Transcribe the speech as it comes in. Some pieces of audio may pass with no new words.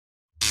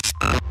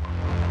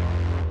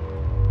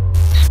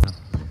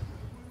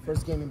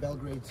First game in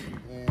Belgrade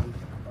and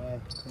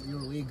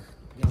Euroleague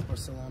against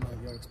Barcelona.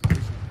 Your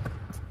expectation?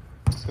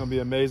 It's going to be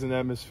an amazing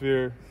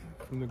atmosphere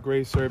from the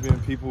great Serbian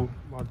people,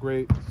 my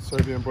great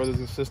Serbian brothers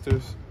and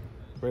sisters,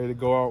 ready to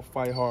go out,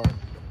 fight hard.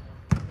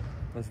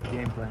 What's the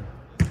game plan?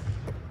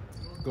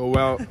 Go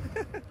out,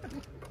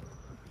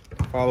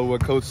 follow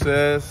what coach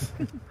says,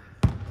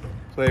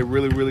 play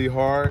really, really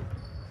hard,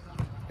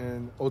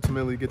 and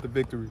ultimately get the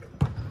victory.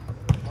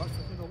 Barca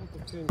had a lot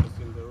of changes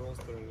in the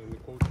roster and in the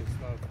coaching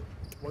staff.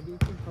 What do you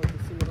think are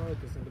the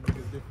similarities and the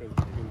biggest difference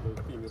between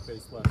the team you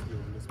faced last year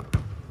and this one?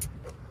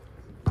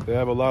 They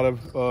have a lot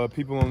of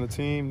people on the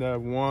team that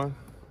have won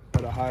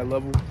at a high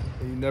level,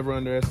 and you never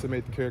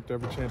underestimate the character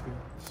of a champion.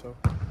 So,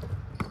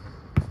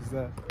 this is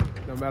that.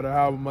 No matter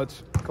how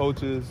much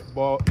coaches,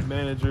 ball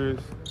managers,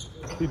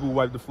 people who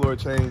wipe the floor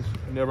change,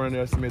 you never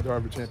underestimate the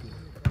heart of a champion.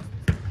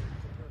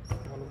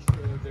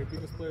 One of their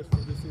biggest players for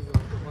this season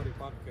was Harry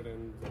Parker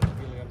and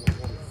Billy Arnold.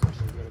 What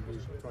are going to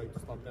be trying to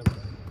stop them?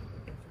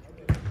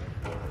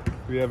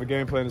 We have a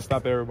game plan to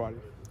stop everybody.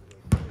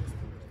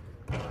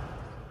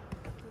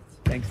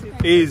 Thanks.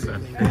 Easy.